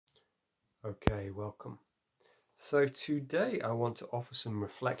Okay, welcome. So today I want to offer some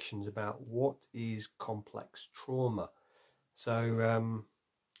reflections about what is complex trauma. So I'm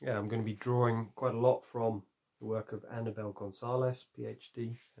going to be drawing quite a lot from the work of Annabelle Gonzalez,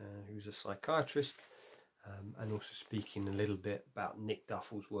 PhD, who's a psychiatrist, and also speaking a little bit about Nick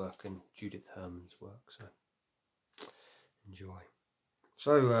Duffell's work and Judith Herman's work. So enjoy.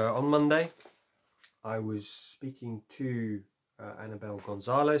 So on Monday I was speaking to Annabelle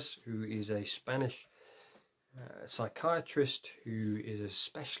Gonzalez, who is a Spanish psychiatrist who is a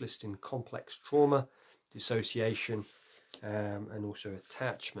specialist in complex trauma, dissociation, and also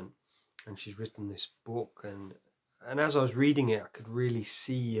attachment. And she's written this book, and as I was reading it, I could really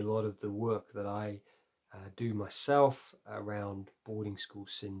see a lot of the work that I do myself around boarding school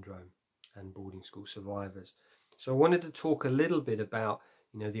syndrome and boarding school survivors. So I wanted to talk a little bit about,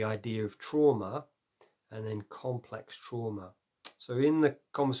 the idea of trauma and then complex trauma. So in the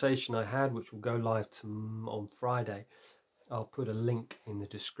conversation I had, which will go live on Friday, I'll put a link in the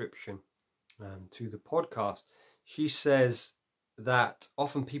description to the podcast. She says that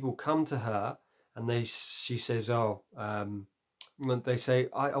often people come to her and she says, they say,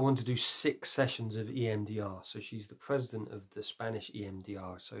 I want to do 6 sessions of EMDR. So she's the president of the Spanish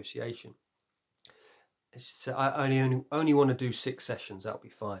EMDR Association. She said, I only want to do 6 sessions, that'll be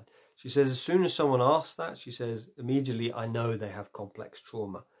fine. She says, as soon as someone asks that, she says, immediately I know they have complex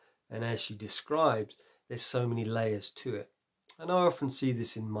trauma. And as she describes, there's so many layers to it. And I often see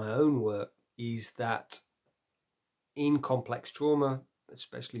this in my own work, is that in complex trauma,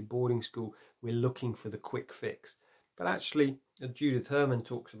 especially boarding school, we're looking for the quick fix. But actually, as Judith Herman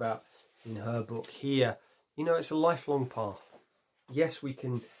talks about in her book here, it's a lifelong path. Yes, we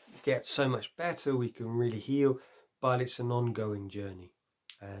can get so much better, we can really heal, but it's an ongoing journey.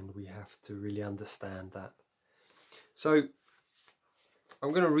 And we have to really understand that. So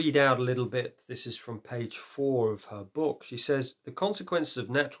I'm going to read out a little bit. This is from page 4 of her book. She says, the consequences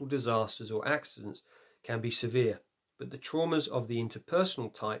of natural disasters or accidents can be severe, but the traumas of the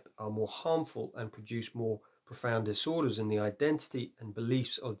interpersonal type are more harmful and produce more profound disorders in the identity and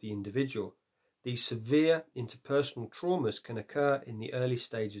beliefs of the individual. These severe interpersonal traumas can occur in the early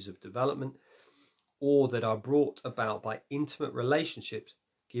stages of development, or that are brought about by intimate relationships,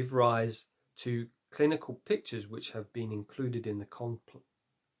 give rise to clinical pictures which have been included in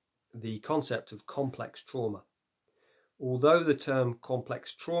the concept of complex trauma. Although the term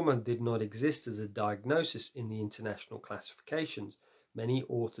complex trauma did not exist as a diagnosis in the international classifications, many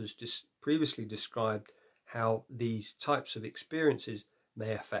authors previously described how these types of experiences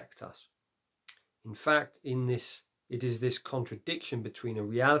may affect us. In fact, it is this contradiction between a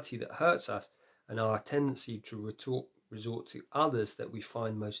reality that hurts us and our tendency to resort to others that we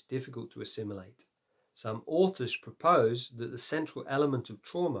find most difficult to assimilate. Some authors propose that the central element of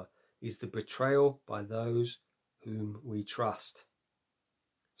trauma is the betrayal by those whom we trust.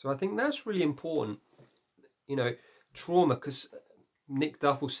 So I think that's really important, trauma, because Nick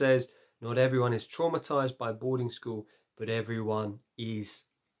Duffell says not everyone is traumatized by boarding school, but everyone is,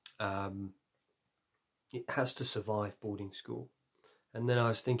 it has to survive boarding school. And then I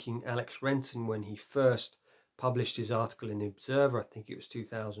was thinking Alex Renton, when he first published his article in the Observer, I think it was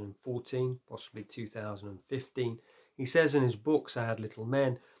 2014, possibly 2015. He says in his book, Sad Little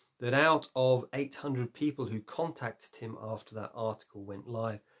Men, that out of 800 people who contacted him after that article went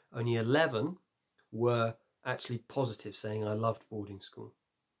live, only 11 were actually positive, saying, I loved boarding school.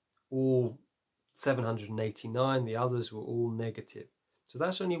 All 789, the others were all negative. So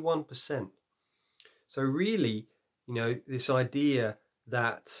that's only 1%. So really, this idea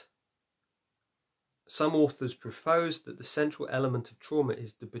that some authors propose that the central element of trauma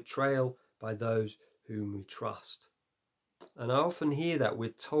is the betrayal by those whom we trust. And I often hear that we're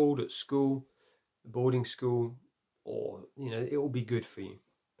told at school, boarding school, or, it will be good for you.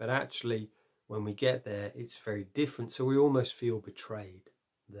 But actually, when we get there, it's very different. So we almost feel betrayed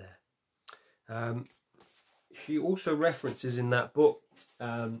there. She also references in that book,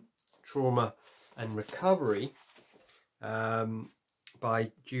 Trauma and Recovery,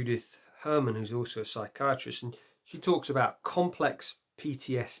 by Judith Herman, who's also a psychiatrist, and she talks about complex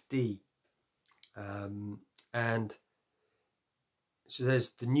PTSD, and she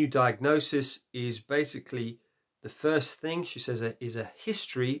says the new diagnosis is basically the first thing, she says, is a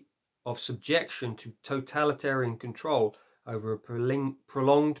history of subjection to totalitarian control over a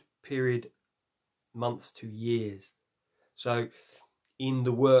prolonged period, months to years. So in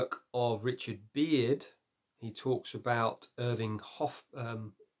the work of Richard Beard, he talks about Irving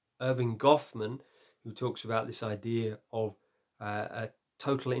Goffman, who talks about this idea of a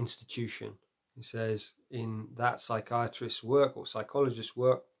total institution. He says in that psychiatrist's work or psychologist's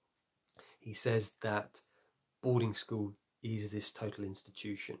work, he says that boarding school is this total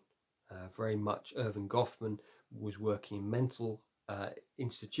institution. Very much Irving Goffman was working in mental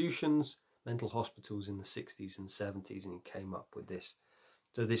institutions, mental hospitals in the 60s and 70s, and he came up with this.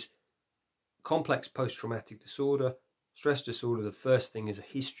 So this complex post-traumatic disorder, stress disorder, the first thing is a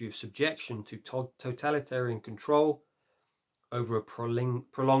history of subjection to totalitarian control over a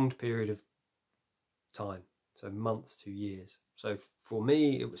prolonged period of time, so months to years. So for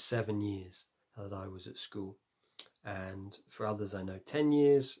me, it was 7 years that I was at school, and for others I know 10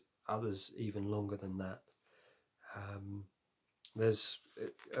 years, others even longer than that. There's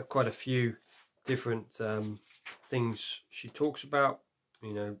quite a few different things she talks about,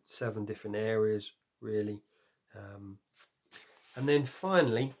 you know, 7 different areas really. And then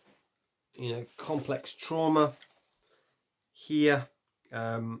finally, you know, complex trauma. Here,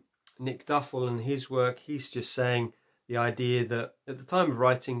 Nick Duffell and his work, he's just saying the idea that at the time of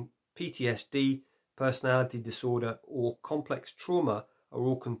writing, PTSD, personality disorder, or complex trauma are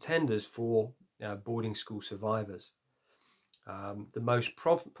all contenders for boarding school survivors. The most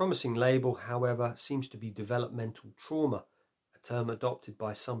promising label, however, seems to be developmental trauma, a term adopted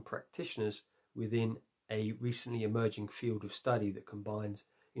by some practitioners within a recently emerging field of study that combines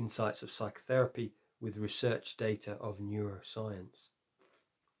insights of psychotherapy with research data of neuroscience.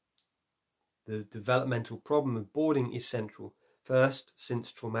 The developmental problem of boarding is central. First,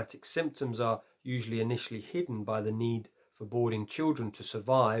 since traumatic symptoms are usually initially hidden by the need for boarding children to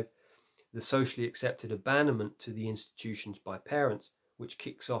survive, the socially accepted abandonment to the institutions by parents, which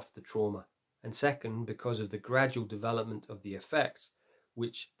kicks off the trauma. And second, because of the gradual development of the effects,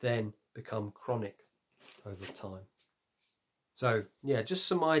 which then become chronic over time. So yeah, just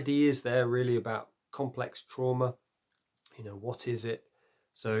some ideas there really about complex trauma. You know, what is it?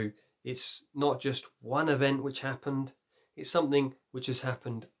 So it's not just one event which happened, it's something which has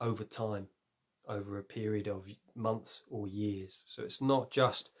happened over time, over a period of months or years. So it's not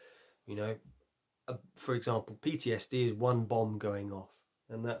just, you know, for example, PTSD is one bomb going off,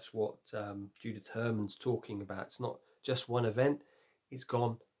 and that's what Judith Herman's talking about. It's not just one event, it's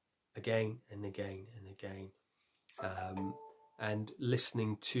gone again and again and again. And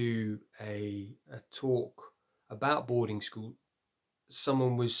listening to a talk about boarding school,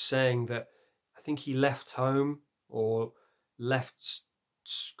 someone was saying that I think he left home or left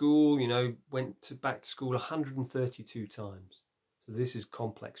school, you know, went back to school 132 times. So this is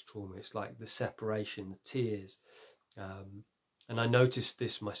complex trauma. It's like the separation, the tears. And I noticed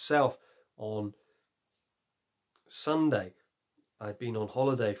this myself on Sunday. I'd been on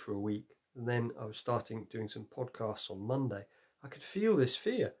holiday for a week, and then I was doing some podcasts on Monday. I could feel this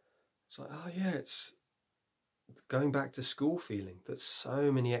fear. It's like, oh yeah, it's going back to school feeling that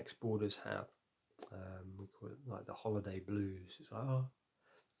so many ex-boarders have. We call it like the holiday blues. It's like, oh,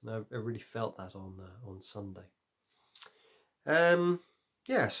 no, I really felt that on Sunday.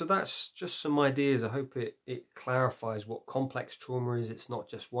 Yeah, so that's just some ideas. I hope it clarifies what complex trauma is. It's not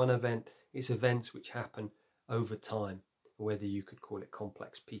just one event, it's events which happen over time, whether you could call it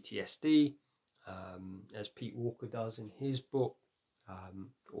complex PTSD, as Pete Walker does in his book,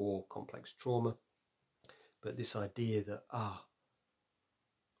 or complex trauma. But this idea that,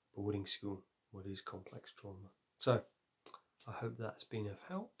 boarding school, what is complex trauma? So I hope that's been of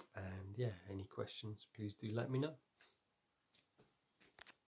help, and yeah, any questions, please do let me know.